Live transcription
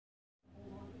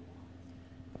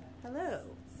Hello,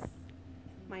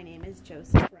 my name is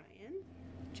Joseph Ryan,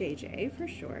 JJ for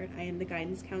short. I am the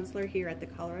guidance counselor here at the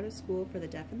Colorado School for the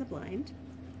Deaf and the Blind.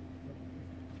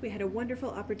 We had a wonderful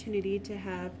opportunity to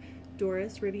have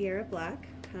Doris Rivera-Black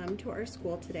come to our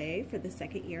school today for the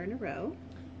second year in a row.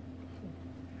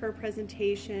 Her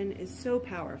presentation is so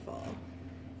powerful,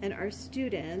 and our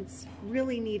students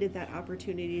really needed that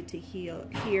opportunity to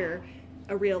hear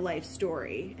a real life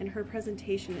story, and her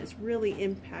presentation is really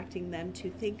impacting them to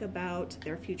think about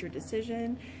their future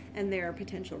decision and their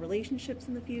potential relationships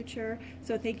in the future.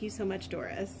 So thank you so much,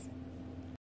 Doris.